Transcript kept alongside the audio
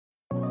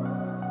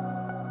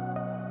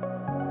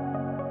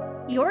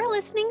You're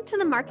listening to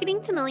the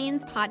Marketing to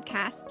Millions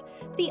podcast,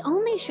 the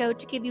only show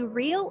to give you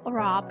real,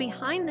 raw,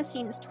 behind the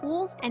scenes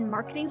tools and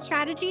marketing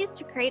strategies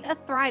to create a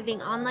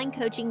thriving online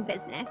coaching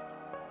business.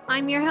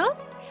 I'm your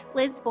host,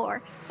 Liz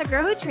Bohr, the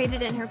girl who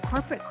traded in her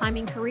corporate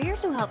climbing career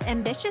to help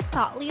ambitious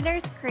thought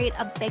leaders create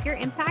a bigger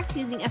impact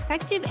using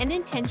effective and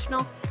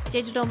intentional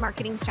digital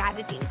marketing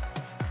strategies.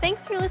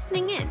 Thanks for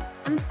listening in.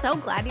 I'm so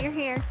glad you're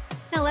here.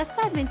 Now let's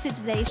dive into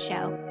today's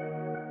show.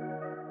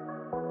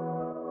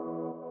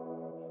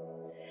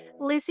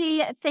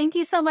 Lucy, thank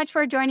you so much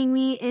for joining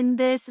me in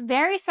this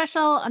very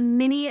special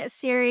mini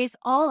series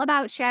all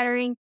about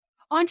shattering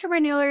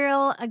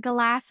entrepreneurial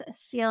glass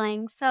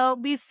ceilings. So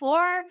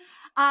before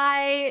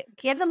I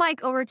give the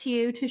mic over to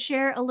you to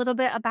share a little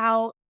bit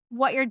about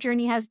what your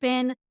journey has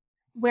been,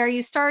 where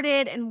you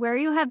started and where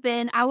you have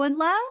been, I would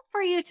love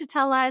for you to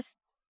tell us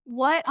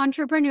what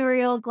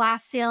entrepreneurial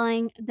glass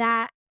ceiling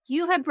that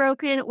you have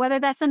broken, whether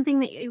that's something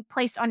that you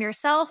placed on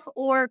yourself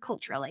or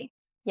culturally.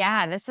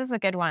 Yeah, this is a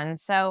good one.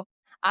 So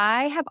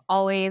I have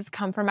always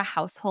come from a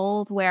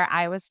household where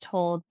I was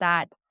told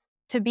that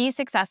to be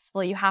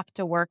successful, you have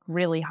to work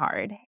really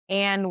hard.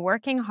 And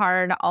working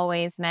hard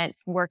always meant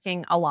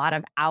working a lot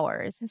of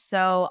hours.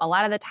 So a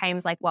lot of the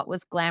times, like what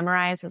was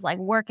glamorized was like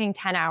working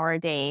 10-hour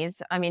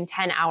days.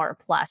 10-hour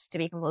plus, to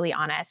be completely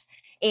honest.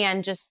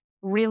 And just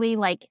really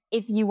like,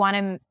 if you want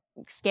to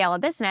scale a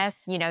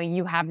business,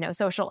 you have no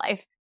social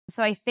life.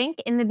 So I think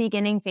in the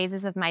beginning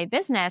phases of my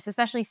business,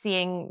 especially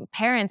seeing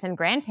parents and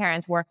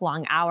grandparents work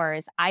long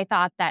hours, I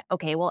thought that,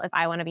 okay, well, if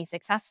I want to be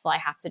successful, I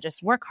have to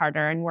just work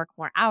harder and work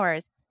more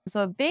hours.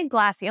 So a big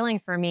glass ceiling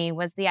for me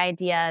was the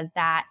idea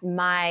that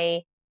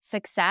my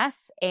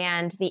success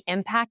and the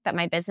impact that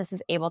my business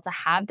is able to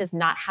have does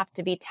not have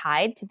to be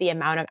tied to the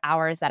amount of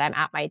hours that I'm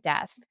at my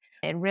desk.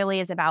 It really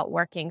is about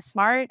working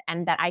smart,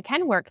 and that I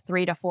can work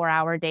 3 to 4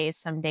 hour days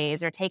some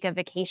days, or take a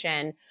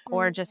vacation,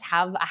 or just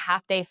have a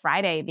half day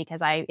Friday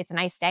because it's a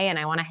nice day and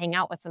I want to hang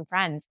out with some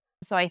friends.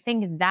 So I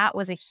think that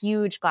was a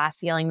huge glass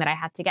ceiling that I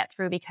had to get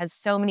through, because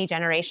so many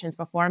generations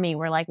before me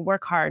were like,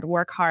 work hard,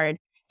 work hard.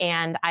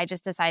 And I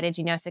just decided,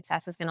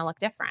 success is going to look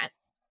different.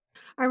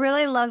 I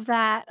really love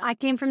that. I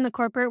came from the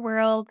corporate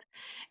world,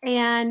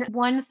 and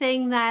one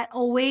thing that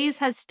always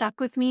has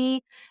stuck with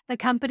me, the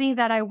company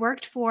that I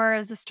worked for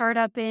as a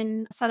startup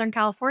in Southern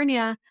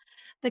California,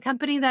 the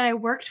company that I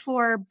worked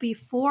for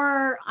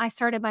before I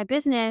started my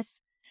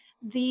business,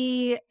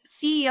 the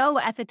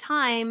CEO at the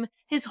time,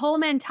 his whole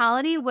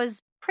mentality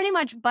was pretty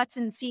much butts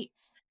in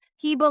seats.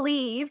 He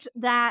believed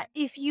that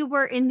if you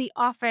were in the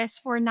office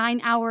for 9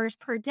 hours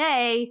per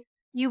day,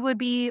 you would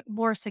be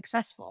more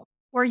successful,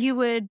 or you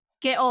would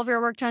get all of your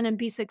work done and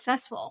be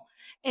successful.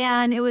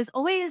 And it was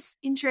always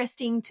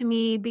interesting to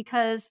me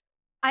because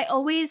I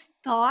always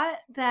thought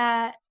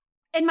that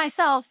in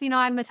myself,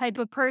 I'm a type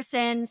of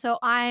person, so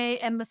I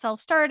am a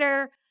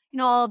self-starter,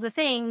 all of the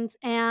things.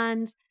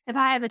 And if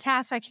I have a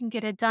task, I can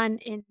get it done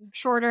in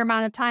shorter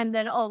amount of time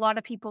than a lot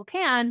of people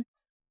can.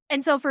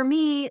 And so for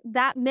me,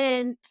 that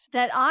meant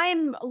that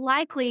I'm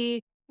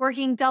likely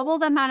working double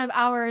the amount of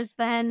hours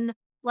than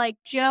like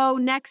Joe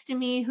next to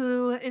me,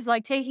 who is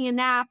like taking a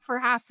nap for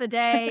half the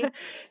day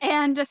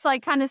and just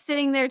like kind of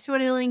sitting there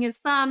twiddling his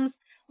thumbs.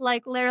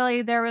 Like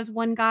literally there was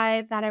one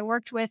guy that I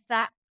worked with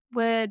that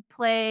would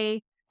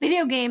play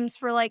video games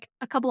for like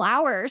a couple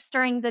hours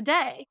during the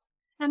day.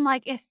 And I'm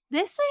like, if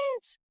this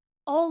is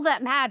all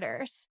that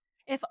matters,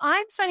 if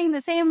I'm spending the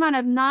same amount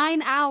of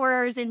 9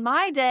 hours in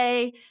my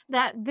day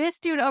that this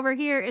dude over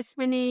here is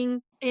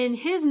spending in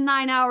his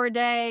 9-hour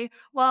day,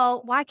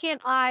 well, why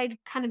can't I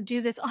kind of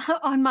do this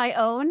on my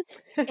own?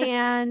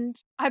 And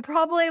I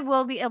probably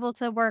will be able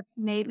to work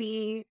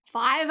maybe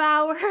 5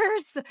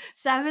 hours,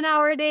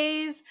 7-hour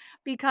days,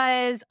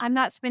 because I'm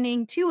not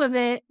spending 2 of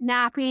it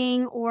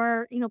napping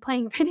or,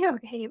 playing video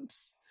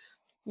games.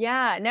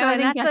 Yeah, no, So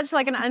and that's such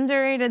like an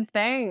underrated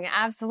thing.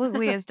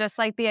 Absolutely. It's just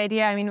like the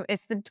idea.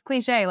 It's the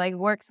cliche, like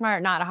work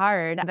smart, not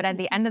hard. But at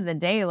the end of the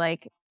day,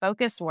 like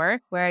focused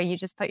work where you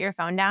just put your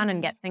phone down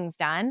and get things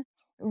done,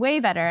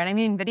 way better.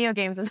 And video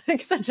games is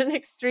like such an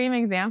extreme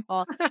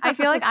example. I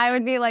feel like I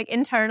would be like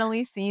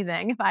internally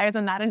seething if I was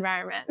in that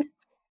environment.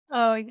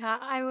 Oh,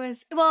 yeah, it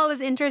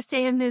was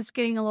interesting, and this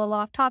getting a little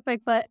off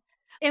topic, but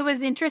it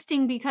was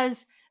interesting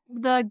because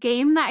the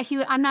game that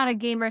I'm not a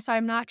gamer, so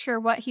I'm not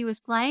sure what he was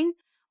playing,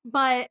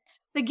 but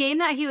the game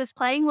that he was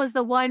playing was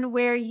the one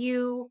where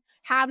you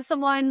have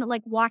someone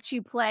like watch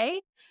you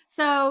play.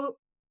 So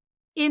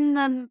in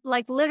the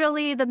like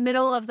literally the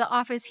middle of the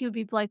office, he would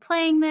be like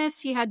playing this.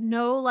 He had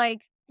no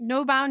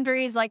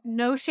boundaries, like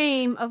no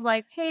shame of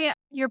like, hey,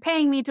 you're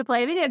paying me to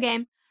play a video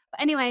game.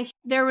 But anyway,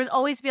 there would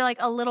always be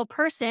like a little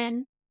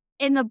person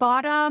in the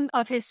bottom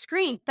of his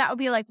screen that would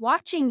be like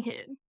watching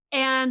him.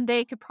 And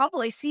they could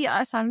probably see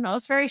us. I don't know.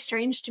 It's very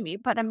strange to me,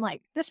 but I'm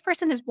like, this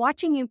person is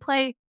watching you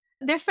play.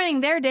 They're spending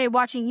their day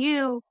watching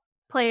you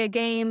play a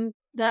game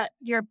that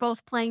you're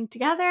both playing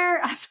together.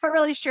 I'm not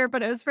really sure,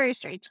 but it was a very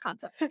strange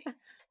concept.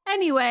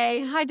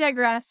 Anyway, I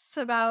digress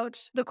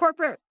about the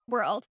corporate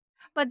world.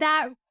 But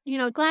that,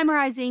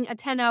 glamorizing a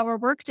 10-hour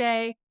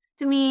workday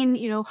to mean,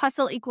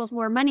 hustle equals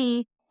more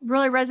money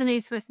really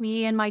resonates with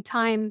me and my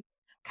time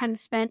kind of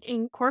spent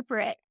in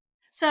corporate.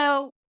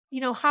 So,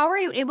 how are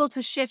you able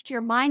to shift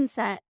your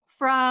mindset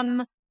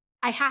from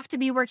I have to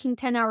be working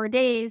 10-hour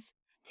days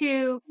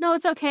to no,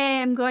 it's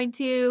okay. I'm going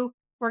to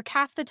work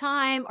half the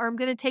time or I'm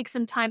going to take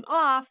some time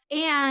off.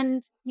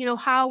 And,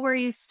 how were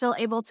you still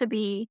able to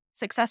be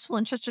successful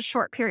in just a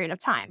short period of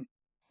time?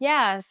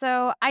 Yeah,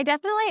 so I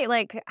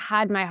definitely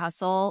had my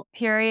hustle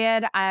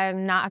period.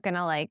 I'm not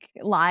gonna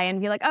lie and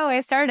be like, oh,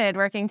 I started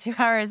working 2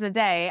 hours a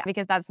day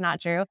because that's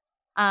not true.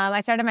 I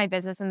started my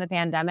business in the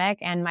pandemic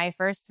and my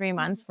first 3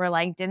 months were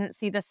didn't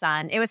see the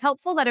sun. It was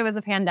helpful that it was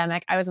a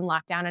pandemic. I was in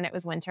lockdown and it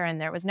was winter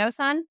and there was no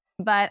sun,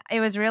 but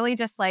it was really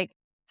just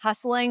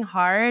hustling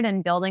hard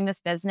and building this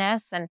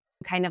business and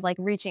kind of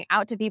reaching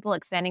out to people,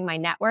 expanding my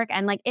network.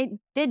 And it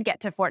did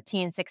get to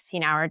 14,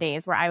 16-hour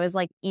days where I was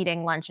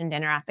eating lunch and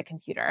dinner at the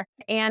computer.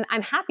 And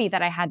I'm happy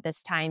that I had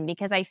this time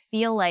because I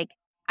feel like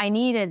I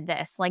needed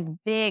this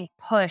big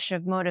push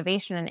of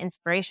motivation and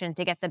inspiration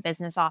to get the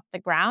business off the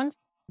ground.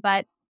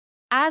 But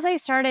as I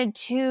started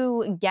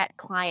to get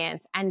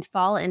clients and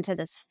fall into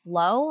this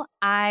flow,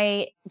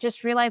 I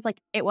just realized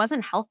it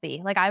wasn't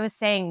healthy. I was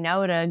saying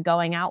no to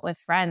going out with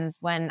friends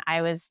when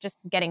I was just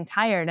getting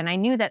tired. And I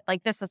knew that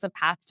this was a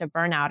path to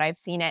burnout. I've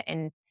seen it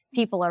in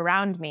people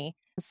around me.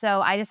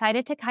 So I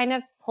decided to kind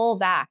of pull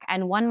back.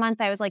 And 1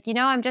 month I was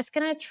I'm just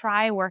going to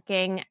try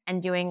working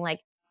and doing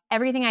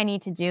everything I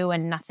need to do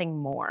and nothing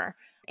more.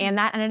 And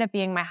that ended up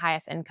being my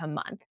highest income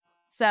month.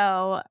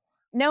 So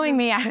knowing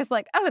me, I was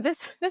oh,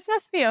 this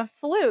must be a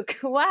fluke.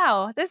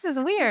 Wow, this is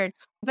weird.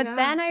 But Yeah.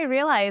 then I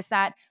realized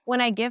that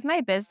when I give my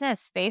business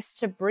space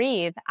to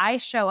breathe, I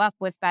show up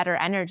with better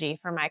energy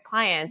for my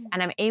clients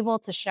and I'm able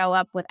to show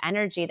up with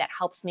energy that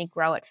helps me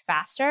grow it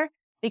faster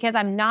because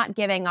I'm not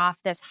giving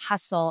off this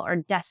hustle or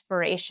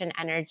desperation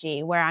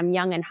energy where I'm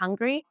young and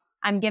hungry.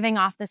 I'm giving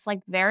off this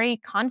very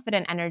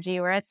confident energy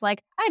where it's I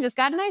just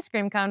got an ice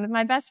cream cone with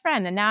my best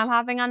friend and now I'm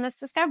hopping on this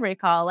discovery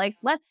call.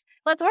 Let's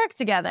work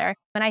together.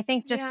 And I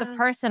think just the Yeah.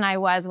 person I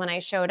was when I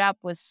showed up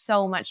was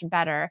so much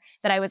better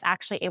that I was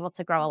actually able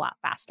to grow a lot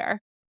faster.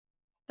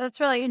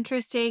 That's really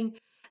interesting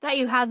that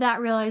you had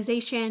that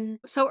realization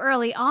so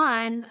early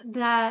on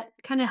that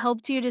kind of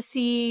helped you to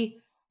see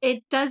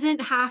it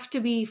doesn't have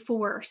to be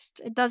forced.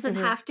 It doesn't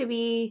Mm-hmm. have to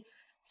be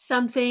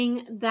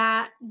something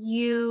that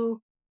you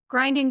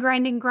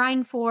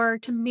grind for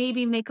to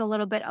maybe make a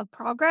little bit of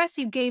progress.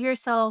 You gave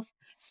yourself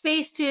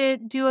space to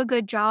do a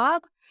good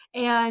job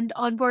and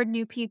onboard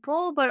new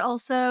people, but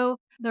also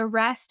the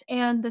rest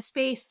and the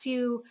space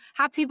to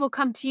have people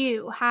come to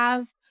you,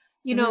 have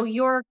Mm-hmm.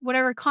 your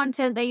whatever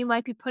content that you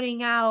might be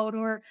putting out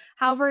or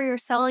however you're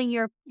selling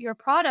your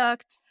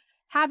product,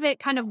 have it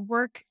kind of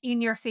work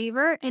in your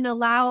favor and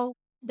allow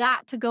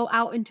that to go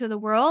out into the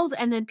world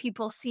and then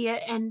people see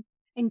it and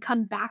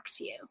come back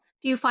to you.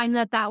 Do you find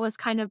that that was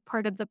kind of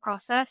part of the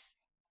process?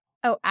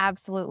 Oh,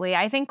 absolutely.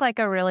 I think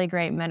a really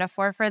great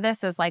metaphor for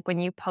this is when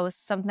you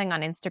post something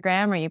on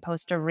Instagram or you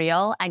post a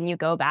reel and you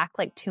go back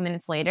 2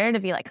 minutes later to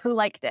be who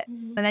liked it?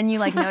 Mhm. And then you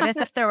notice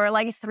if there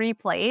were 3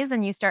 plays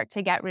and you start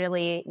to get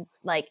really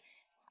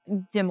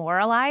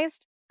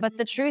demoralized. But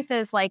the truth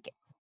is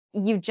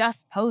you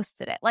just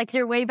posted it.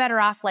 You're way better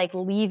off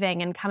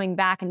leaving and coming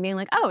back and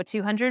being oh,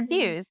 200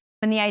 views.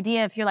 And the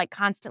idea if you're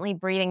constantly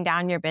breathing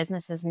down your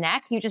business's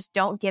neck, you just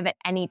don't give it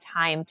any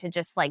time to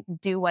just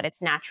do what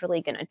it's naturally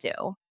going to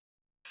do.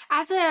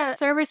 As a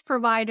service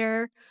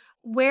provider,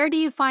 where do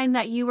you find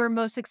that you were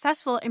most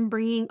successful in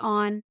bringing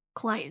on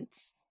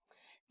clients?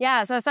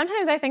 Yeah, so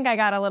sometimes I think I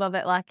got a little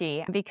bit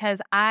lucky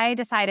because I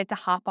decided to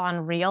hop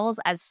on Reels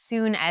as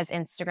soon as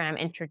Instagram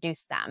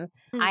introduced them.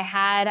 I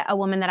had a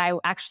woman that I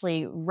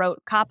actually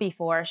wrote copy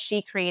for.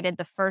 She created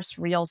the first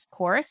Reels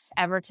course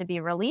ever to be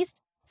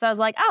released. So I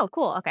was oh,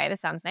 cool. Okay,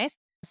 this sounds nice.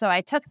 So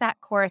I took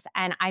that course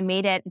and I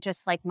made it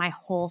just my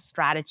whole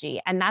strategy.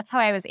 And that's how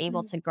I was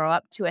able to grow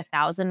up to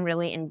 1,000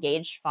 really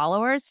engaged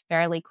followers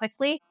fairly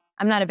quickly.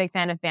 I'm not a big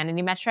fan of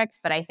vanity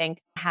metrics, but I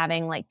think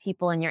having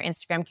people in your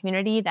Instagram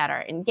community that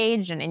are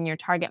engaged and in your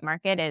target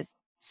market is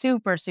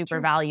super, super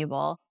True.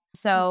 valuable.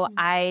 So Mhm.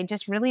 I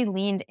just really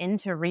leaned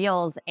into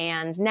Reels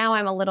and now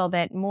I'm a little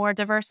bit more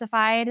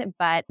diversified,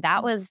 but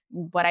that was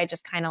what I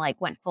just kind of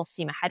went full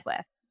steam ahead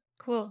with.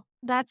 Cool.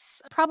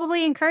 That's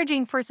probably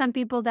encouraging for some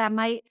people that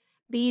might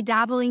be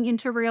dabbling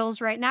into reels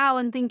right now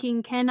and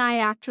thinking, can I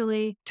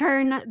actually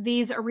turn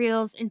these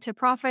reels into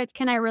profits?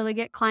 Can I really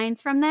get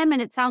clients from them? And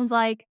it sounds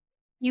like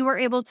you were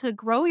able to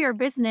grow your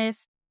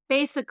business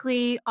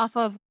basically off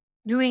of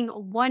doing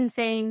one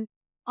thing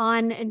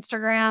on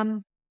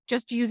Instagram,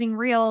 just using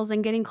reels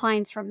and getting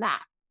clients from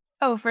that.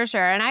 Oh, for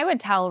sure. And I would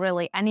tell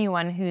really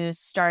anyone who's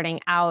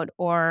starting out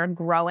or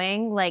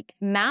growing,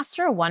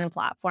 master one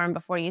platform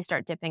before you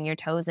start dipping your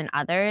toes in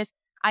others.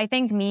 I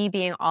think me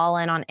being all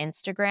in on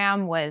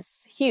Instagram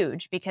was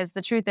huge because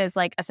the truth is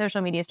a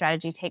social media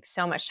strategy takes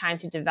so much time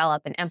to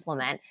develop and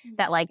implement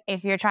that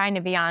if you're trying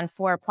to be on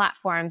 4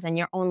 platforms and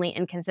you're only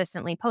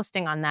inconsistently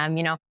posting on them,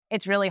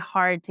 it's really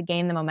hard to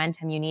gain the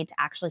momentum you need to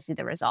actually see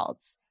the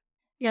results.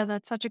 Yeah,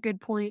 that's such a good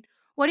point.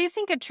 What do you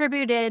think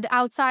attributed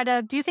outside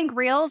of, do you think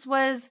Reels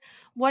was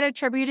what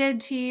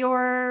attributed to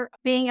your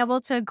being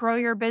able to grow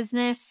your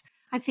business?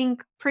 I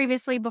think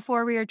previously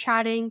before we were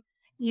chatting,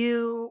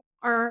 you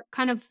are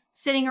kind of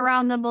sitting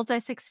around the multi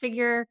six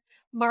figure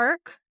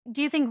mark.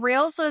 Do you think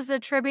Reels was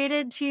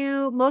attributed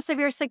to most of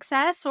your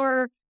success,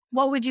 or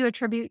what would you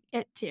attribute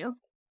it to?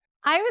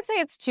 I would say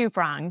it's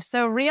two-pronged.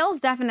 So Reels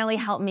definitely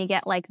helped me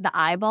get like the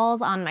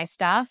eyeballs on my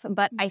stuff,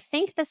 but I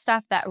think the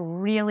stuff that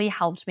really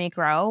helped me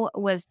grow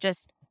was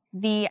just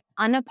the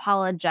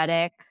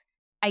unapologetic,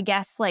 I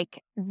guess,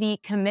 like the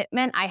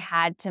commitment I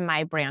had to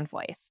my brand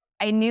voice.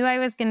 I knew I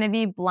was going to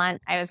be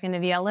blunt. I was going to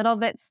be a little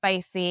bit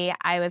spicy.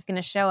 I was going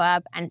to show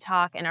up and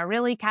talk in a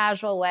really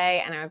casual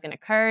way, and I was going to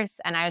curse,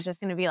 and I was just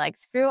going to be like,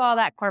 screw all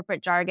that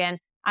corporate jargon.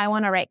 I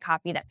want to write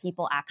copy that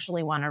people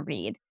actually want to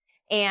read.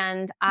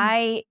 And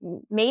I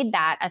made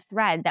that a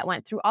thread that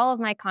went through all of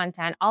my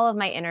content, all of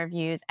my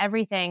interviews,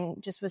 everything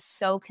just was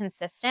so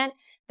consistent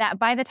that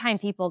by the time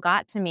people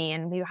got to me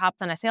and we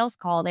hopped on a sales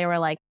call, they were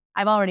like,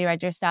 I've already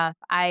read your stuff.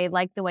 I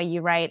like the way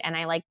you write and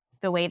I like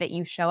the way that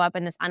you show up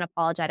in this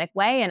unapologetic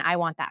way. And I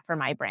want that for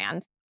my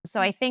brand.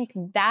 So I think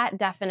that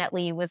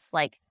definitely was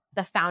like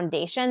the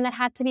foundation that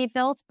had to be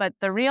built. But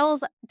the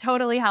Reels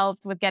totally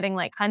helped with getting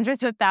like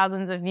hundreds of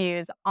thousands of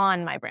views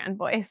on my brand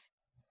voice.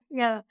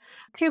 Yeah.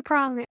 Two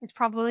prong is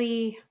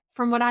probably,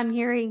 from what I'm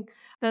hearing,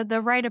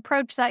 the right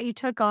approach that you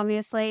took,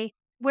 obviously.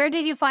 Where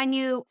did you find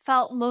you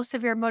felt most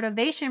of your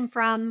motivation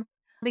from?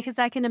 Because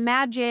I can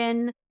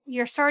imagine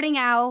you're starting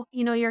out,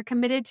 you're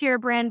committed to your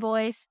brand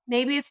voice.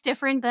 Maybe it's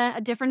different,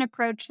 a different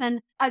approach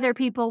than other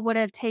people would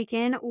have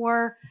taken,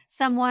 or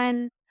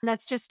someone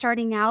that's just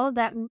starting out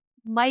that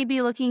might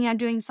be looking at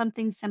doing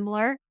something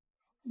similar.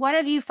 What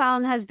have you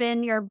found has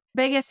been your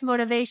biggest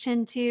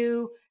motivation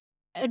to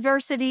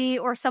adversity,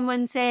 or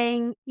someone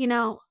saying,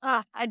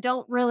 I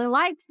don't really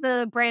like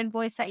the brand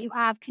voice that you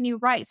have. Can you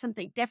write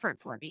something different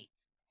for me?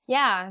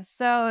 Yeah.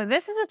 So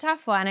this is a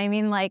tough one. I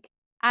mean, like,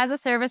 as a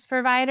service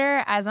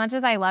provider, as much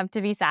as I love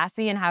to be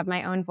sassy and have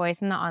my own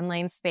voice in the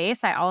online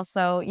space, I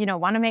also,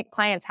 want to make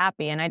clients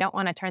happy and I don't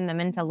want to turn them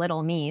into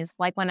little me's.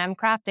 Like when I'm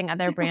crafting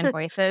other brand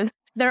voices,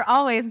 they're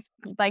always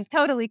like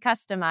totally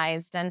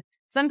customized. And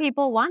some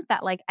people want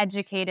that like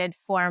educated,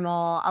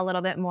 formal, a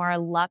little bit more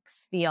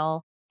luxe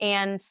feel.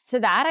 And to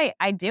that,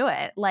 I do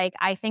it. Like,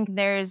 I think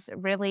there's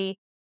really,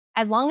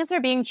 as long as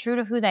they're being true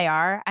to who they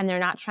are and they're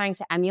not trying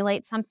to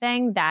emulate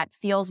something that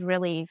feels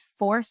really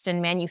forced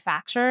and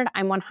manufactured,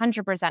 I'm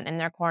 100% in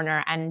their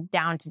corner and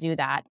down to do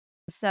that.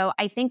 So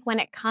I think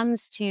when it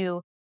comes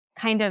to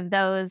kind of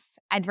those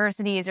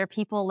adversities or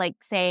people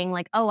like saying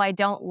like, oh, I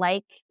don't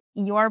like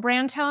your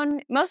brand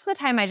tone, most of the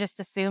time I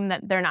just assume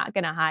that they're not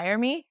going to hire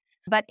me.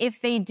 But if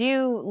they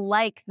do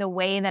like the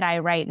way that I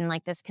write in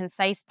like this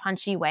concise,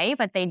 punchy way,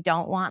 but they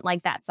don't want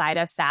like that side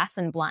of sass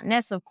and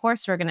bluntness, of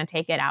course, we're going to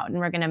take it out and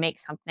we're going to make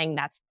something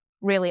that's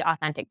really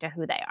authentic to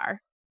who they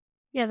are.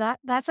 Yeah,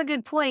 that's a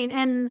good point.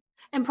 And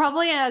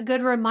probably a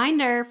good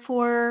reminder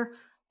for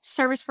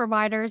service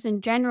providers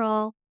in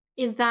general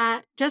is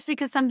that just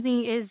because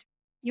something is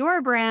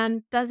your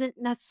brand doesn't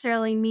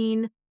necessarily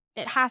mean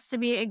it has to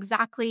be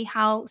exactly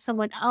how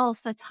someone else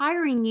that's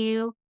hiring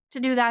you to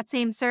do that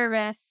same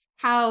service,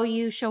 how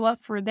you show up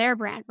for their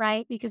brand,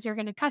 right? Because you're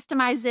going to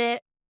customize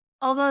it.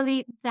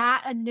 Although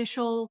that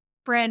initial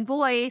brand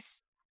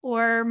voice,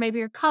 or maybe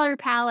your color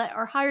palette,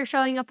 or how you're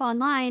showing up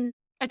online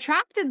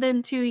attracted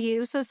them to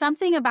you. So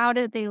something about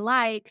it they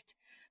liked,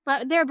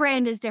 but their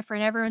brand is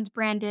different. Everyone's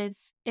brand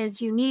is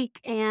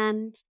unique.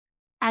 And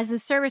as a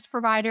service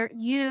provider,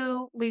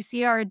 you,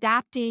 Lucy, are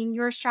adapting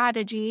your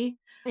strategy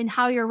and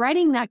how you're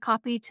writing that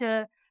copy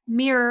to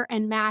mirror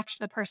and match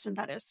the person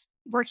that is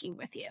working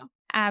with you.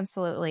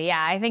 Absolutely.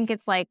 Yeah. I think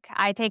it's like,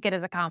 I take it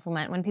as a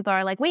compliment when people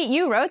are like, wait,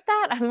 you wrote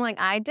that? I'm like,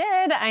 I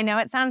did. I know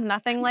it sounds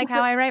nothing like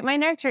how I write my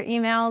nurture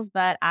emails,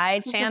 but I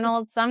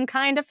channeled some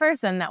kind of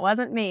person that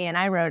wasn't me and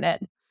I wrote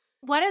it.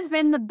 What has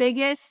been the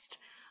biggest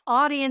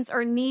audience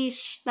or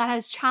niche that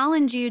has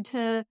challenged you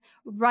to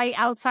write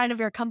outside of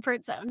your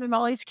comfort zone? I'm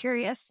always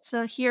curious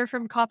to hear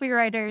from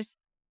copywriters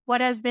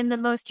what has been the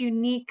most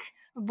unique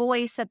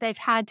voice that they've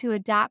had to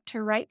adapt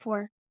to write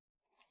for.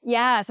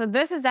 Yeah, so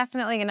this is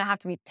definitely going to have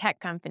to be tech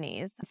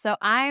companies. So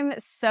I'm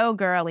so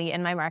girly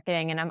in my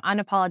marketing and I'm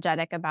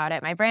unapologetic about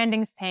it. My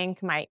branding's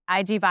pink. My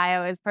IG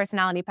bio is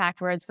personality packed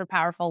words for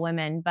powerful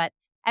women. But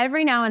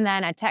every now and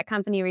then a tech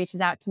company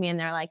reaches out to me and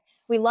they're like,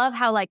 we love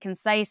how like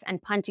concise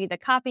and punchy the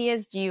copy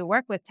is. Do you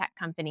work with tech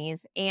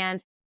companies?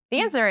 And the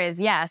answer is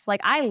yes.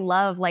 Like I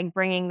love like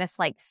bringing this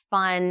like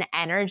fun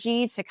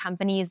energy to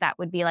companies that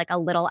would be like a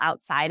little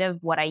outside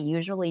of what I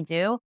usually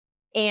do.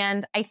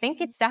 And I think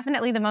it's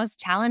definitely the most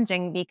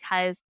challenging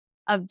because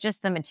of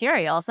just the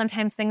material.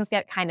 Sometimes things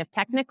get kind of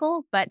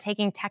technical, but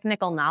taking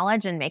technical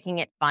knowledge and making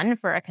it fun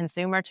for a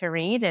consumer to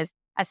read is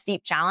a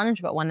steep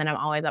challenge, but one that I'm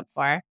always up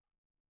for.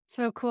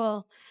 So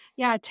cool.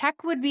 Yeah,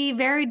 tech would be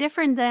very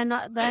different than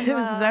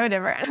So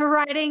different.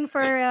 writing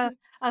for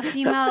a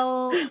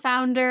female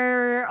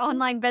founder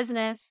online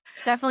business.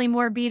 Definitely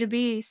more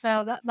B2B.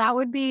 So that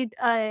would be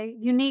a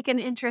unique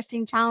and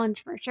interesting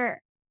challenge for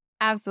sure.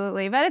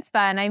 Absolutely. But it's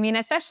fun. I mean,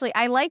 especially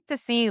I like to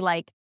see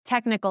like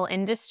technical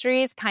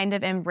industries kind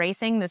of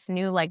embracing this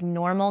new like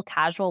normal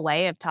casual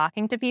way of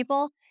talking to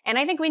people. And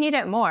I think we need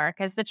it more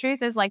because the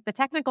truth is like the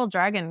technical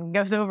jargon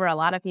goes over a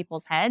lot of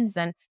people's heads,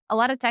 and a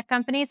lot of tech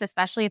companies,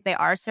 especially if they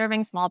are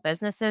serving small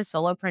businesses,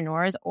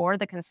 solopreneurs, or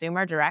the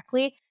consumer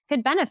directly,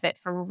 could benefit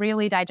from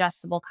really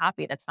digestible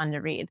copy that's fun to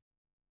read.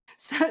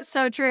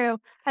 So true.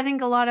 I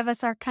think a lot of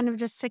us are kind of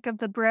just sick of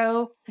the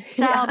bro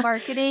style Yeah.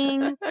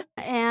 marketing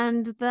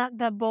and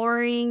the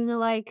boring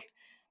like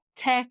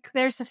tech.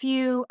 There's a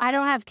few, I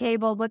don't have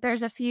cable, but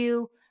there's a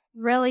few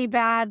really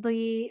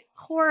badly,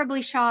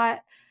 horribly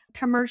shot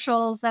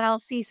commercials that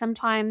I'll see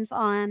sometimes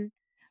on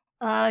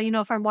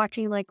if I'm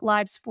watching like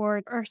live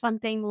sport or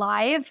something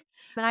live,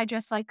 and I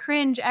just like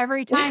cringe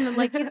every time. I'm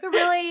like, you could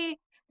really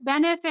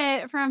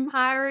benefit from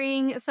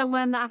hiring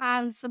someone that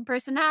has some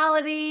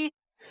personality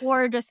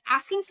or just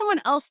asking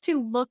someone else to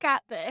look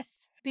at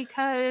this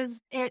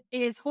because it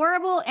is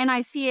horrible. And I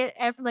see it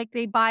like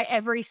they buy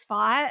every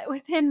spot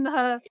within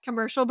the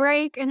commercial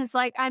break. And it's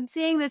like, I'm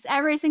seeing this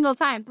every single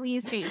time.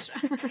 Please change.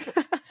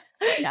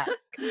 Yeah,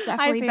 could I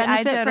definitely see. I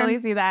benefit totally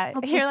from see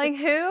that. You're like,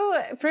 who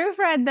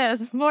proofread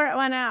this before it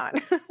went out?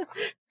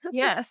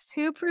 yes,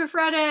 who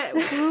proofread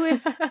it? Who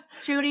is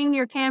shooting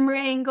your camera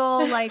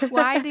angle? Like,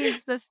 why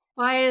is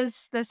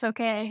this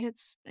okay?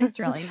 It's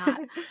really not.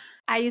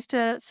 I used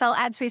to sell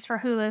ad space for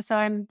Hulu, so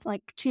I'm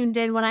like tuned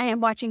in when I am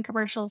watching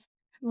commercials.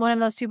 I'm one of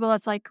those people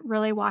that's like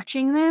really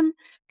watching them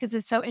because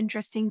it's so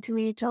interesting to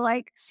me to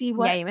like see Yeah,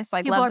 what you must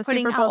like people love are the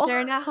putting Super out Bowl.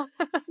 there now.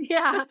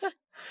 Yeah.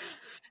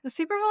 The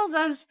Super Bowl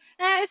does,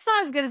 it's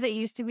not as good as it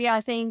used to be,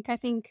 I think. I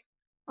think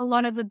a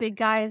lot of the big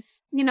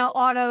guys,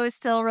 auto is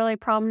still really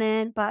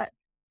prominent, but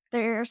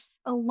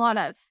there's a lot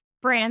of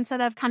brands that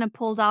have kind of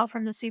pulled out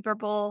from the Super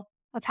Bowl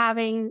of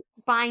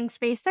buying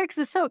space there because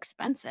it's so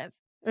expensive.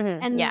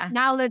 And Yeah.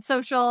 now that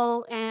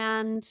social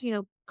and,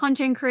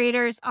 content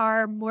creators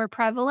are more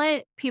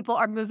prevalent, people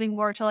are moving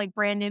more to like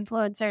brand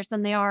influencers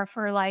than they are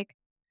for like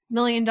 $1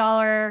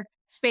 million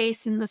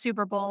space in the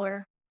Super Bowl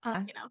or,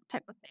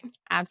 type of thing.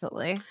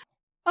 Absolutely.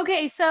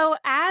 Okay, so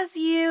as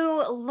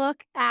you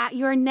look at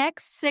your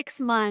next 6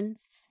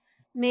 months,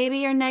 maybe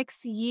your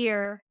next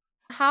year,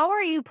 how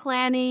are you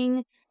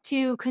planning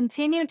to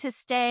continue to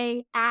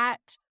stay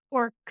at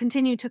or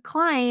continue to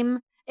climb,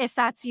 if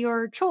that's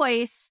your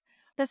choice,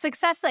 the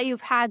success that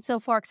you've had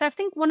so far? Because I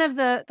think one of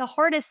the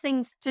hardest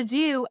things to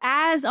do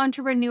as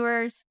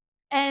entrepreneurs,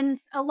 and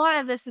a lot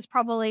of this is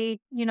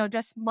probably,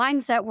 just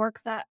mindset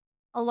work that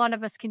a lot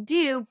of us can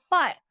do,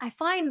 but I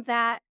find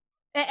that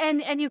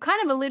and you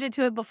kind of alluded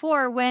to it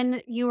before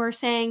when you were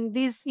saying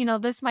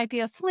this might be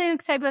a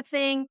fluke type of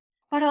thing,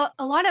 but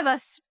a lot of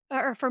us,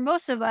 or for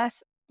most of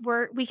us,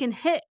 we can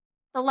hit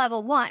the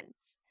level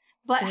ones,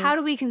 but Mhm. how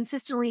do we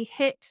consistently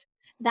hit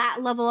that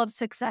level of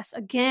success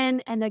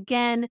again and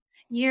again,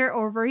 year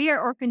over year,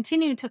 or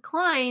continue to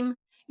climb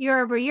year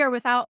over year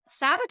without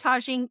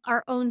sabotaging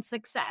our own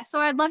success? So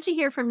I'd love to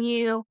hear from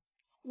you.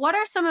 What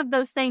are some of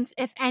those things,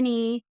 if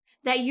any,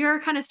 that you're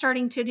kind of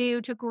starting to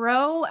do to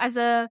grow as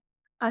a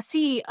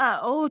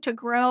CEO, to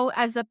grow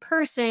as a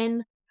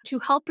person, to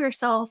help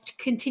yourself to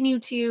continue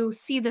to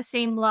see the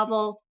same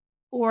level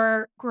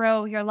or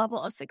grow your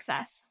level of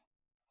success?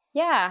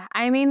 Yeah.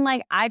 I mean,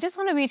 like, I just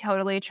want to be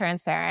totally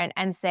transparent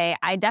and say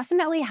I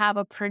definitely have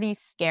a pretty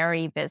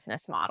scary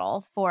business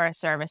model for a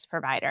service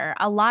provider.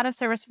 A lot of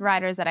service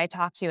providers that I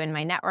talk to in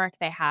my network,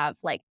 they have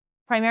like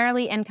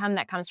primarily income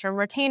that comes from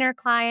retainer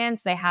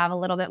clients. They have a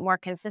little bit more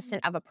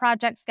consistent of a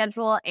project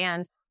schedule.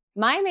 And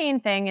my main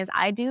thing is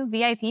I do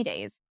VIP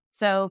days.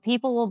 So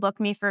people will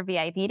book me for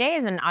VIP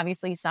days. And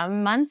obviously,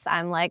 some months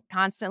I'm like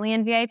constantly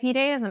in VIP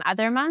days, and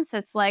other months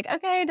it's like,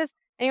 okay, does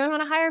anyone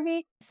want to hire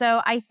me?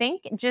 So I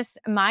think just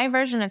my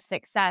version of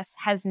success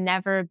has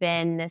never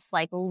been this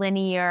like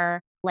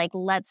linear, like,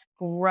 let's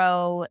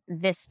grow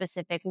this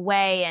specific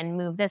way and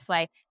move this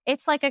way.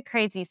 It's like a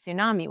crazy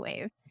tsunami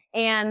wave.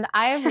 And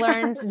I've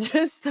learned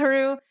just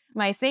through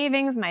my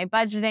savings, my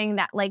budgeting,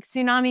 that like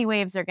tsunami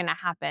waves are going to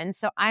happen.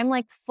 So I'm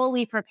like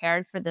fully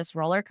prepared for this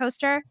roller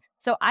coaster.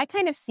 So I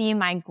kind of see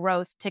my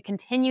growth to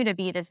continue to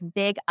be this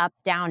big up,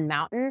 down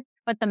mountain,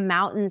 but the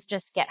mountains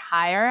just get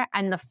higher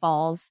and the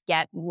falls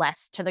get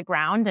less to the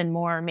ground and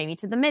more maybe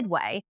to the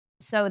midway.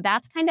 So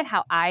that's kind of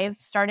how I've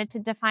started to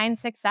define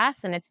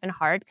success. And it's been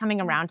hard coming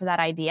around to that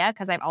idea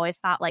because I've always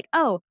thought like,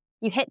 oh,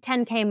 you hit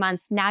 10K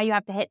months. Now you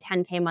have to hit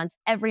 10K months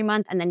every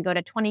month and then go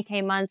to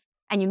 20K months,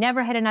 and you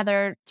never hit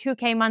another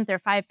 2K month or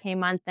 5K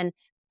month. And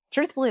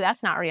truthfully,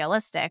 that's not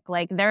realistic.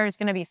 Like there's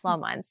going to be slow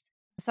months.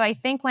 So I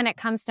think when it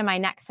comes to my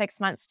next 6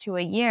 months to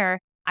a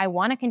year, I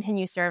want to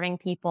continue serving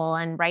people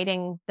and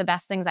writing the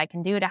best things I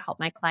can do to help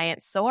my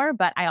clients soar.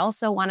 But I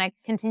also want to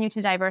continue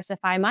to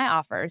diversify my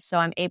offers so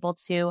I'm able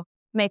to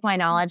make my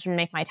knowledge and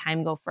make my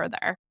time go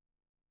further.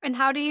 And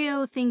how do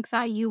you think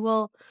that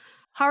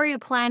how are you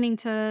planning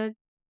to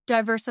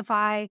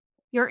diversify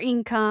your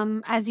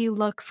income as you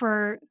look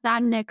for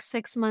that next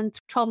 6 months,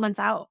 12 months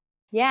out?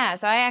 Yeah,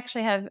 so I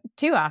actually have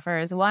two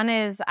offers. One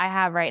is I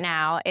have right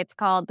now, it's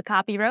called the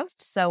Copy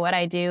Roast. So what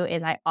I do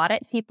is I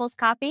audit people's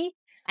copy.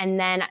 And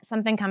then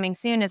something coming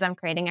soon is I'm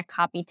creating a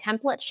copy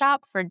template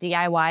shop for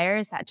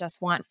DIYers that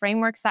just want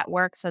frameworks that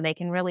work so they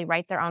can really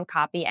write their own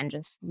copy and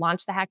just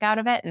launch the heck out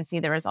of it and see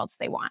the results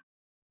they want.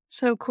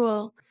 So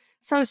cool.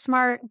 So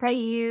smart that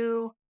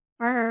you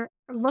are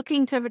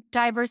looking to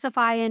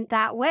diversify in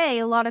that way.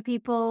 A lot of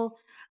people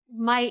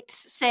might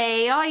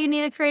say, oh, you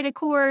need to create a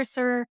course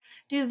or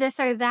do this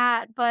or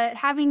that. But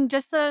having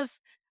just those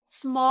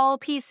small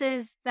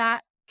pieces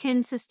that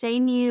can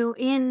sustain you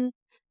in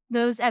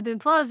those ebb and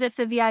flows, if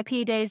the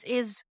VIP days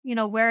is,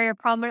 where you're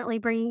prominently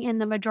bringing in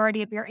the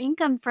majority of your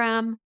income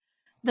from,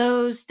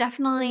 those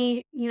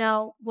definitely,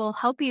 will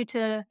help you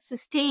to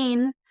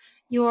sustain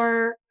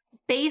your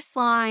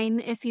baseline,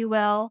 if you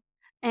will.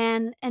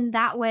 And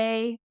that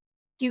way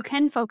you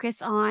can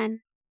focus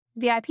on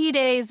VIP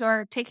days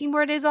or taking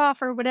more days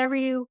off or whatever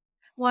you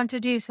want to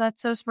do. So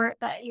that's so smart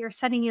that you're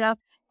setting it up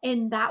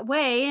in that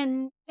way.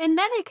 And then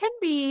it can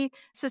be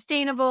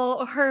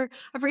sustainable, or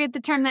I forget the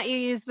term that you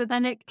use, but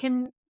then it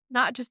can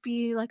not just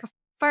be like a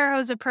fire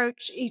hose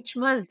approach each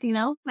month,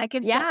 like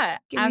it's Yeah,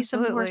 give you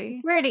some more absolutely.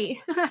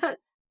 security.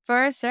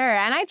 For sure.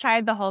 And I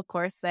tried the whole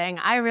course thing.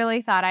 I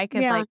really thought I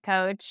could Yeah. like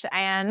coach.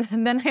 And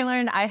then I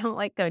learned I don't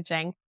like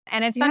coaching.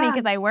 And it's funny Yeah.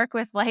 because I work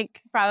with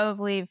like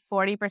probably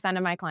 40%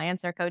 of my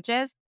clients are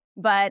coaches.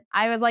 But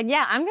I was like,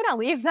 yeah, I'm going to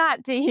leave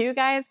that to you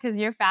guys because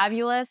you're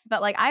fabulous.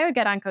 But like I would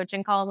get on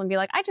coaching calls and be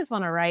like, I just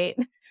want to write.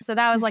 So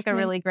that was like a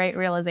really great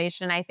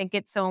realization. I think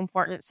it's so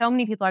important. So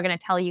many people are going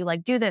to tell you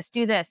like, do this,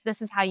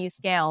 this is how you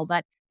scale.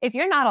 But if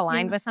you're not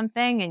aligned Yeah. with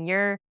something and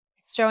you're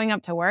showing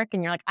up to work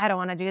and you're like, I don't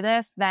want to do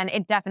this, then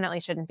it definitely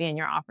shouldn't be in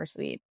your offer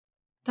suite.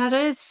 That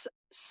is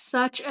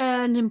such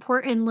an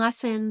important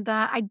lesson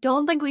that I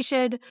don't think we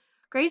should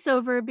grace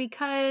over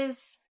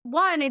because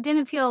one, it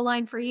didn't feel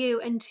aligned for you.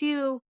 And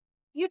two,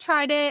 you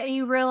tried it and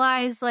you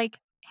realized, like,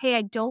 hey,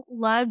 I don't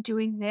love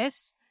doing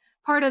this.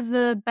 Part of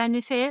the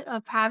benefit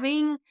of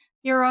having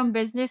your own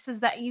business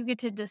is that you get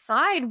to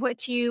decide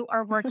what you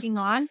are working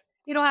on.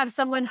 You don't have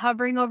someone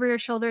hovering over your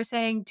shoulder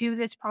saying, do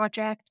this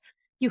project.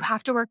 You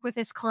have to work with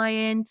this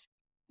client.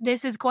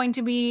 This is going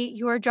to be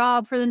your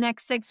job for the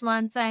next 6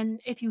 months.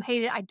 And if you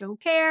hate it, I don't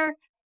care,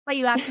 but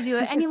you have to do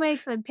it anyway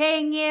because I'm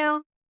paying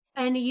you.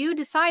 And you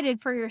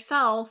decided for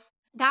yourself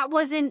that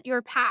wasn't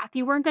your path.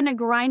 You weren't going to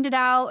grind it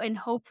out and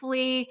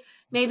hopefully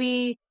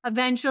maybe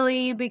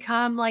eventually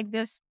become like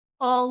this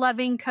all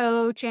loving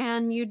coach.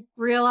 And you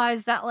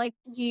realize that like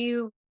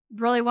you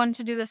really wanted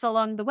to do this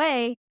along the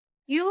way.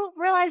 You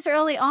realized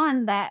early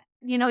on that,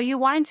 you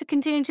wanted to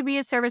continue to be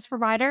a service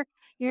provider.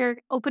 You're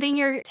opening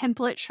your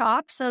template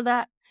shop so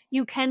that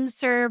you can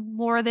serve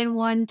more than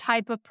one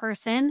type of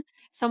person.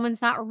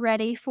 Someone's not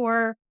ready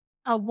for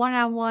a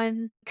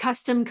one-on-one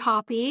custom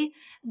copy,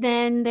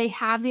 then they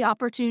have the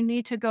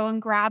opportunity to go and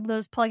grab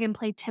those plug and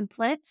play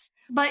templates.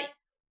 But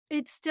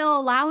it's still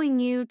allowing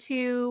you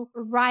to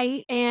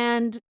write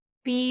and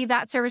be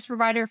that service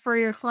provider for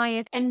your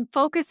client and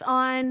focus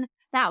on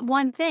that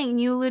one thing.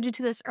 You alluded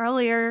to this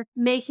earlier,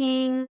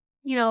 making,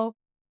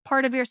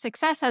 part of your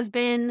success has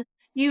been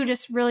you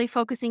just really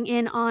focusing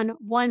in on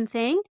one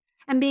thing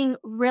and being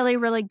really,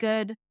 really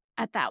good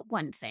at that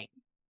one thing.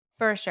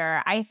 For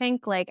sure. I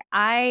think like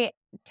I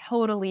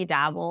totally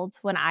dabbled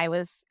when I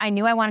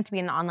knew I wanted to be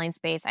in the online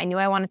space. I knew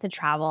I wanted to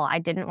travel. I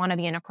didn't want to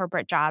be in a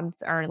corporate job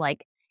or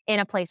like in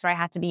a place where I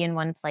had to be in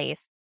one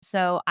place.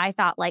 So I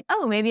thought like,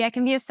 oh, maybe I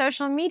can be a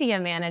social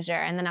media manager.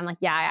 And then I'm like,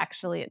 yeah,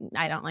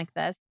 I don't like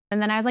this.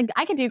 And then I was like,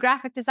 I could do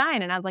graphic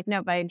design. And I was like,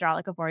 nope, I draw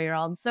like a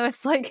 4-year-old. So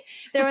it's like,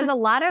 there was a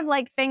lot of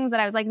like things that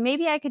I was like,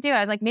 maybe I could do.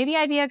 I was like, maybe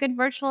I'd be a good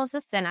virtual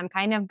assistant. I'm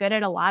kind of good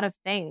at a lot of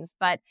things.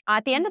 But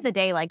at the end of the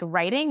day, like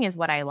writing is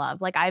what I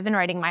love. Like I've been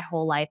writing my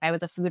whole life. I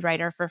was a food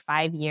writer for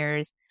 5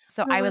 years.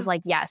 So I was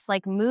like, yes,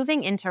 like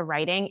moving into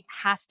writing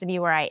has to be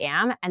where I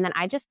am. And then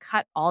I just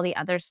cut all the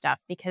other stuff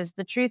because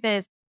the truth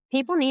is,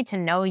 people need to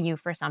know you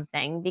for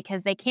something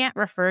because they can't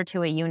refer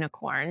to a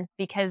unicorn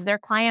because their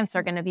clients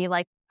are going to be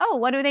like, oh,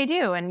 what do they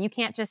do? And you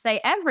can't just say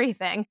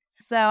everything.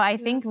 So I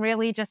think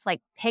really just like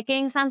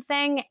picking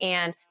something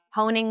and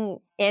honing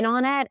in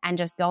on it and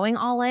just going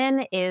all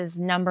in is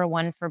number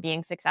one for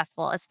being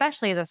successful,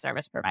 especially as a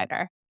service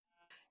provider.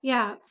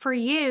 Yeah. For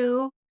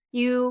you,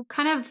 you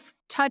kind of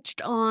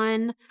touched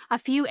on a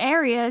few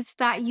areas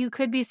that you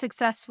could be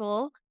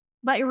successful,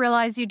 but you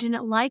realized you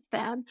didn't like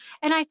them.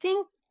 And I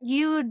think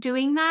you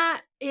doing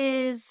that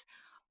is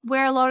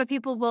where a lot of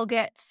people will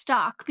get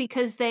stuck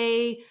because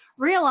they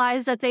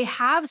realize that they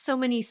have so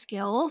many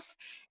skills.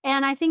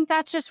 And I think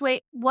that's just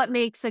what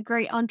makes a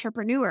great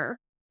entrepreneur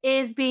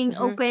is being Mhm.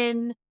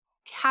 open,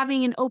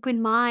 having an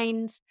open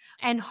mind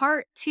and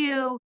heart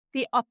to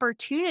the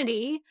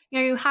opportunity.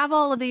 You have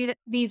all of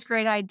these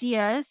great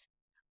ideas,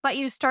 but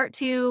you start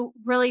to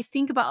really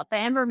think about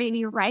them or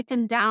maybe write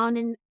them down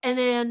and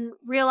then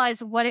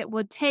realize what it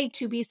would take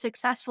to be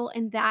successful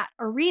in that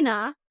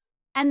arena.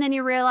 And then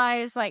you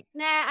realize like,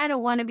 nah, I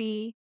don't want to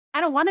be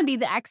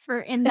the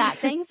expert in that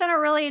thing. So I don't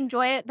really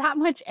enjoy it that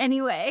much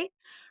anyway.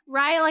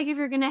 right? Like if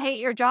you're going to hate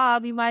your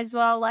job, you might as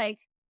well like,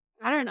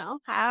 I don't know,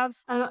 have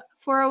a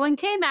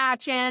 401k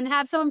match and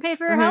have someone pay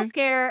for your Hmm.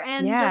 healthcare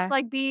and just Yeah,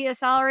 like be a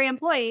salary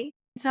employee.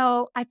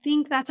 So I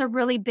think that's a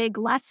really big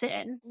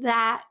lesson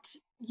that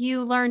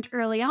you learned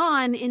early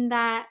on in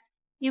that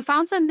you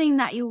found something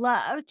that you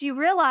loved. You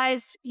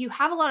realized you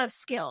have a lot of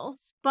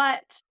skills,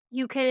 but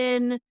you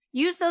can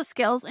use those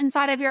skills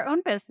inside of your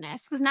own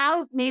business because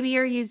now maybe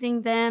you're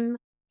using them.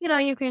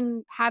 You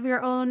can have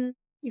your own,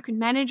 you can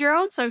manage your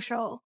own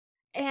social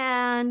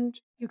and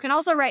you can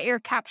also write your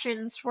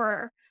captions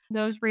for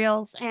those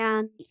reels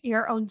and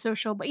your own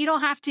social, but you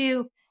don't have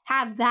to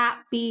have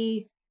that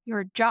be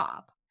your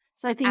job.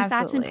 So I think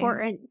that's absolutely.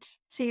 important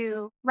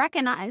to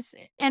recognize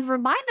and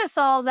remind us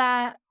all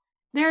that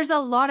there's a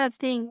lot of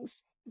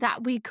things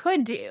that we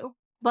could do,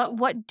 but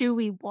what do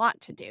we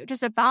want to do?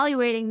 Just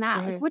evaluating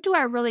that, like, Mhm. what do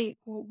I really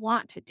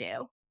want to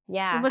do?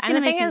 And Yeah. what's And going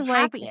the to make thing me is,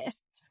 like,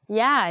 happiest?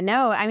 yeah,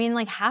 no, I mean,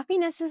 like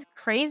happiness is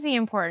crazy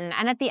important.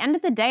 And at the end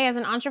of the day, as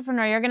an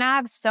entrepreneur, you're going to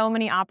have so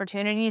many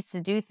opportunities to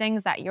do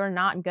things that you're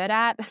not good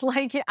at.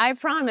 Like, I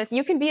promise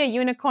you can be a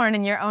unicorn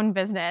in your own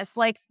business.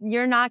 Like,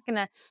 you're not going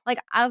to, like,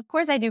 of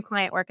course, I do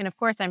client work. And of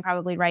course, I'm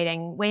probably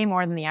writing way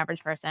more than the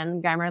average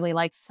person. Grammarly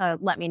likes to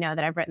let me know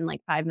that I've written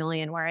like 5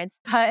 million words.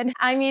 But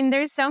I mean,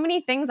 there's so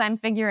many things I'm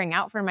figuring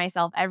out for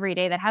myself every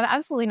day that have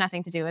absolutely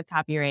nothing to do with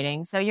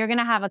copywriting. So you're going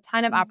to have a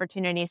ton of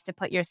opportunities to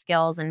put your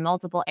skills in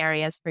multiple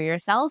areas for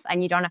yourself,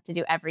 and you don't have to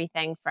do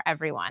everything for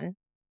everyone.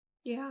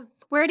 Yeah.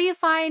 Where do you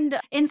find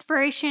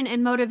inspiration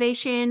and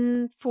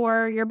motivation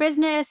for your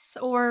business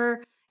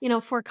or,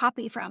 for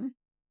copy from?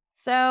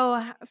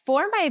 So,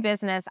 for my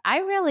business, I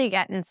really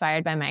get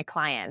inspired by my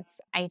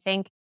clients. I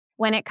think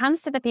when it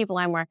comes to the people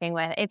I'm working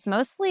with, it's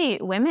mostly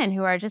women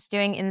who are just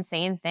doing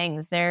insane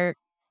things. They're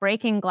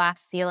breaking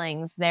glass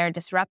ceilings, they're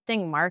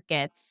disrupting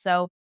markets.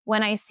 So,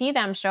 when I see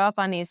them show up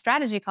on these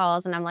strategy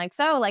calls and I'm like,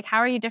 so, like, how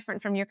are you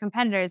different from your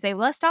competitors? They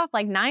list off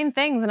like 9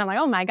 things. And I'm like,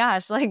 oh my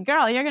gosh, like,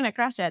 girl, you're going to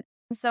crush it.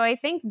 So, I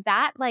think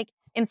that like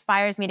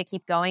inspires me to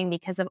keep going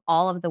because of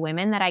all of the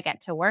women that I get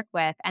to work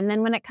with. And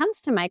then when it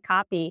comes to my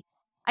copy,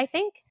 I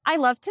think I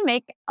love to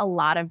make a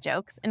lot of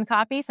jokes in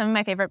copy. Some of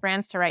my favorite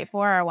brands to write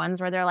for are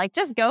ones where they're like,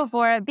 just go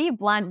for it, be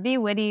blunt, be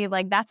witty.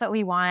 Like, that's what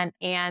we want.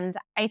 And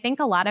I think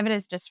a lot of it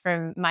is just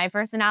from my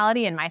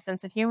personality and my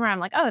sense of humor. I'm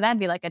like, oh, that'd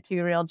be like a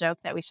too real joke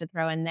that we should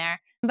throw in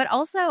there. But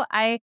also,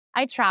 I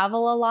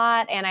travel a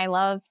lot and I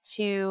love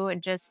to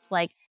just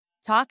like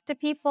talk to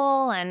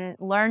people and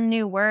learn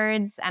new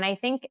words. And I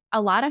think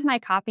a lot of my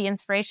copy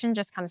inspiration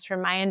just comes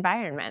from my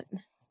environment.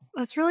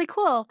 That's really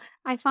cool.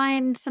 I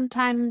find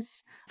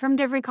sometimes from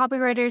different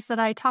copywriters that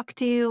I talk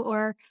to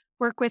or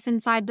work with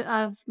inside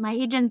of my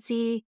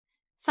agency,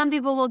 some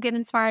people will get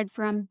inspired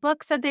from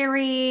books that they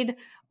read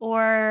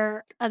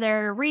or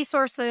other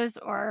resources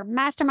or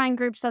mastermind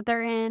groups that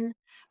they're in.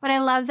 But I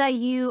love that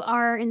you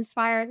are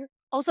inspired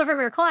also from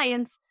your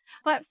clients,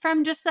 but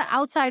from just the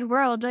outside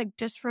world, like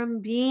just from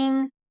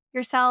being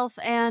yourself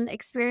and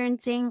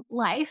experiencing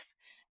life.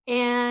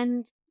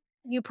 And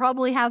you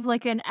probably have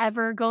like an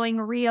ever going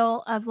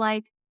reel of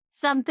like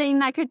something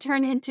that could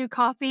turn into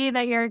coffee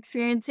that you're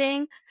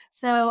experiencing.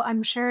 So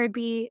I'm sure it'd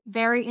be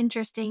very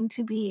interesting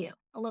to be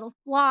a little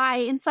fly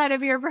inside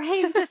of your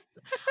brain, just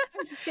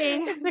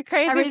seeing It's a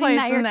crazy everything place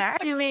that in you're there.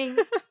 consuming.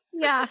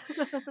 Yeah.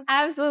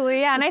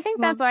 Absolutely. Yeah. And I think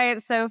Well, that's why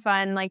it's so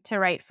fun, like to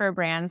write for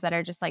brands that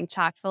are just like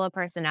chock full of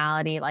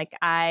personality.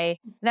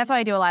 That's why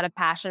I do a lot of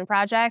passion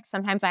projects.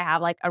 Sometimes I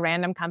have like a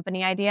random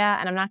company idea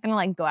and I'm not going to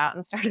like go out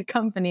and start a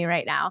company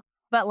right now.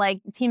 But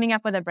like teaming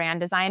up with a brand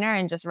designer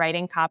and just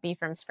writing copy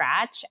from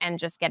scratch and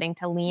just getting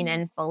to lean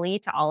in fully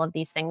to all of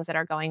these things that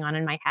are going on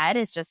in my head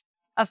is just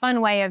a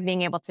fun way of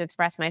being able to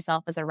express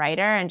myself as a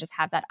writer and just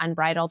have that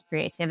unbridled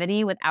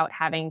creativity without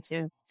having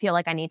to feel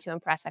like I need to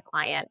impress a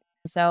client.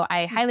 So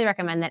I highly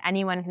recommend that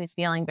anyone who's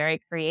feeling very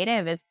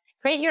creative is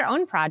create your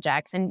own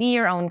projects and be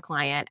your own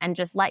client and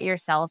just let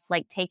yourself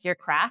like take your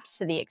craft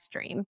to the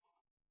extreme.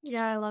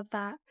 yeah, I love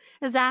that.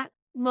 Is that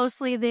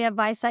mostly the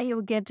advice that you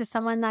would give to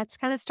someone that's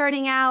kind of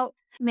starting out,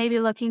 maybe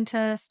looking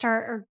to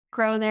start or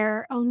grow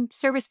their own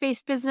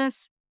service-based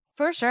business?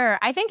 For sure.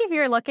 I think if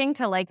you're looking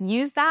to like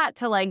use that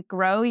to like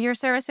grow your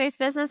service-based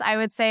business, I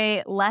would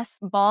say less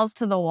balls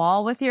to the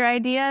wall with your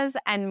ideas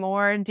and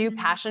more do Mhm.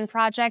 passion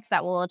projects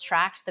that will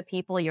attract the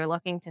people you're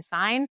looking to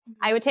sign.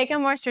 I would take a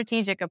more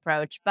strategic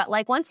approach, but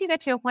like once you get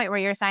to a point where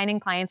you're signing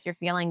clients, you're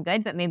feeling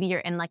good, but maybe you're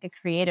in like a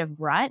creative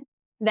rut,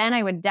 then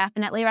I would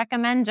definitely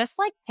recommend just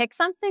like pick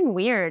something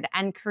weird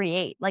and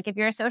create. Like if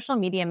you're a social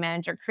media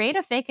manager, create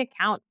a fake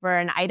account for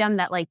an item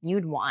that like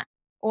you'd want.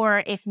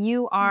 Or if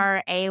you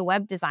are a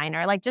web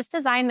designer, like just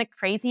design the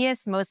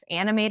craziest, most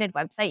animated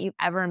website you've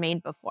ever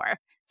made before.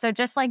 So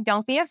just like,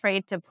 don't be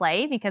afraid to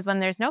play because when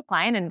there's no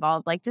client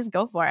involved, like just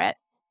go for it.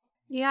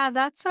 Yeah,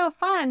 that's so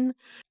fun.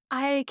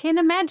 I can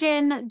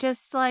imagine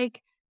just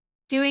like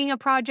doing a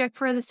project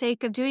for the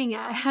sake of doing it.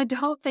 I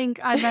don't think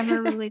I've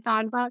ever really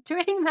thought about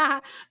doing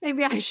that.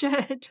 Maybe I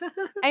should.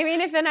 I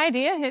mean, if an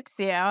idea hits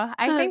you,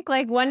 I think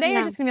like one day you're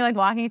Yeah. just gonna be like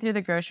walking through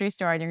the grocery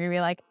store and you're gonna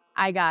be like,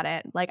 I got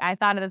it. Like I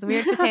thought of this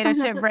weird potato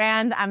chip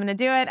brand. I'm going to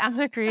do it. I'm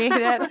going to create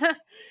it.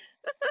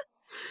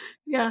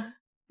 Yeah.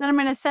 Then I'm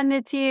going to send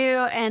it to you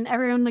and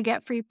everyone will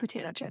get free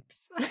potato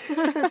chips.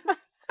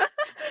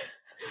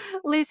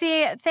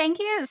 Lucy, thank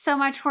you so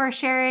much for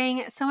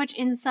sharing so much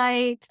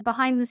insight,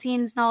 behind the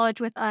scenes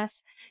knowledge with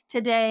us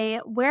today.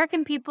 Where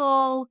can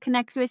people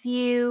connect with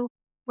you?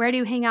 Where do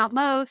you hang out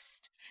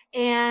most?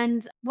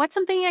 And what's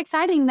something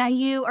exciting that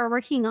you are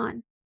working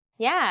on?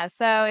 Yeah.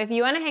 So if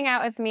you want to hang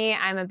out with me,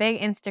 I'm a big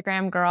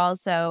Instagram girl.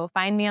 So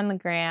find me on the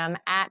gram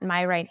at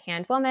My Right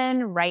Hand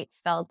Woman, right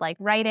spelled like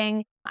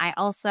writing. I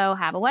also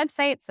have a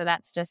website. So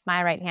that's just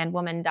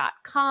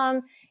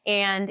myrighthandwoman.com.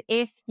 And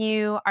if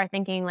you are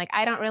thinking like,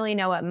 I don't really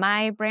know what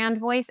my brand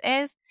voice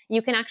is,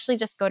 you can actually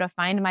just go to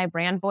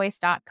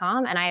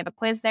findmybrandvoice.com. And I have a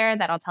quiz there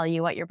that'll tell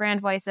you what your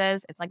brand voice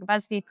is. It's like a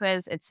BuzzFeed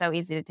quiz. It's so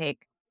easy to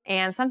take.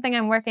 And something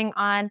I'm working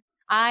on,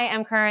 I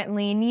am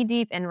currently knee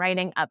deep in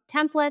writing up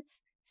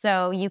templates.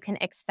 So you can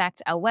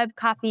expect a web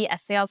copy, a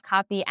sales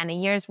copy, and a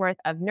year's worth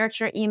of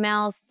nurture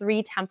emails,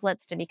 3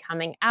 templates to be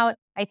coming out.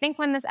 I think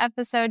when this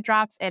episode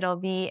drops, it'll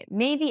be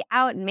maybe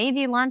out,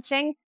 maybe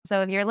launching.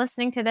 So if you're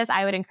listening to this,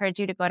 I would encourage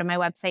you to go to my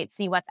website,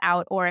 see what's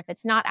out, or if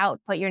it's not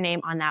out, put your name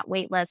on that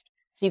wait list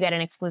so you get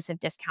an exclusive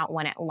discount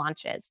when it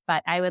launches.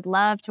 But I would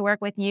love to work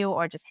with you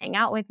or just hang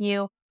out with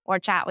you or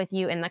chat with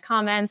you in the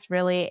comments.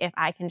 Really, if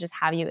I can just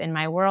have you in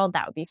my world,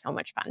 that would be so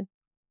much fun.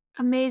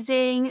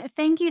 Amazing.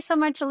 Thank you so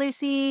much,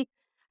 Lucy.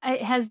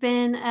 It has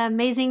been an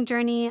amazing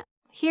journey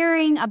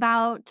hearing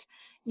about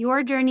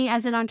your journey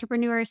as an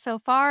entrepreneur so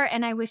far,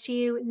 and I wish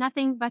you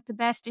nothing but the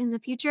best in the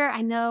future.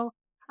 I know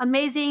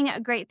amazing,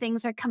 great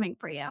things are coming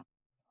for you.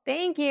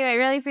 Thank you. I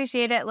really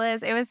appreciate it,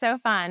 Liz. It was so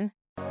fun.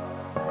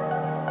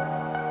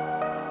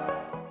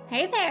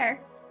 Hey there.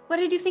 What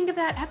did you think of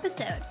that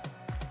episode?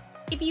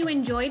 If you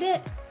enjoyed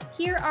it,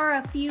 here are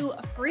a few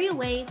free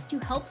ways to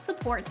help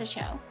support the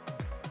show.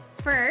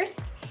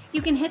 First,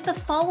 you can hit the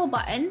follow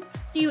button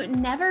so you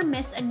never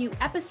miss a new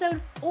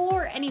episode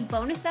or any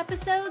bonus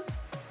episodes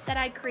that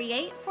I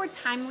create for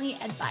timely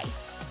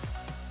advice.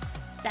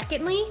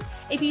 Secondly,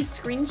 if you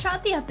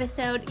screenshot the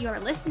episode you're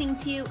listening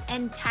to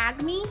and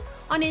tag me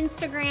on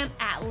Instagram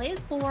at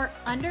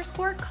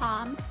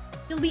lizbohr_com,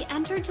 you'll be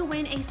entered to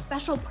win a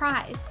special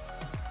prize.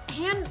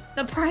 And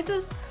the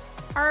prizes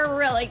are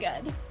really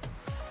good.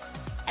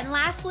 And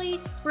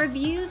lastly,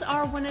 reviews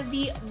are one of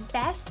the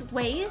best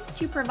ways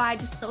to provide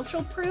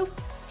social proof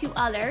to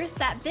others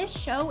that this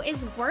show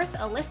is worth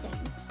a listen.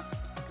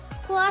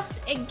 Plus,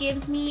 it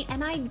gives me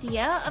an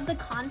idea of the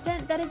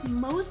content that is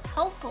most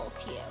helpful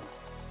to you.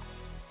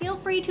 Feel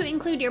free to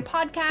include your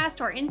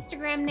podcast or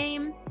Instagram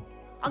name.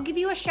 I'll give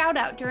you a shout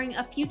out during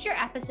a future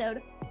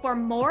episode for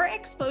more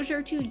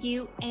exposure to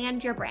you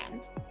and your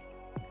brand.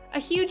 A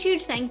huge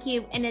thank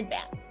you in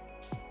advance.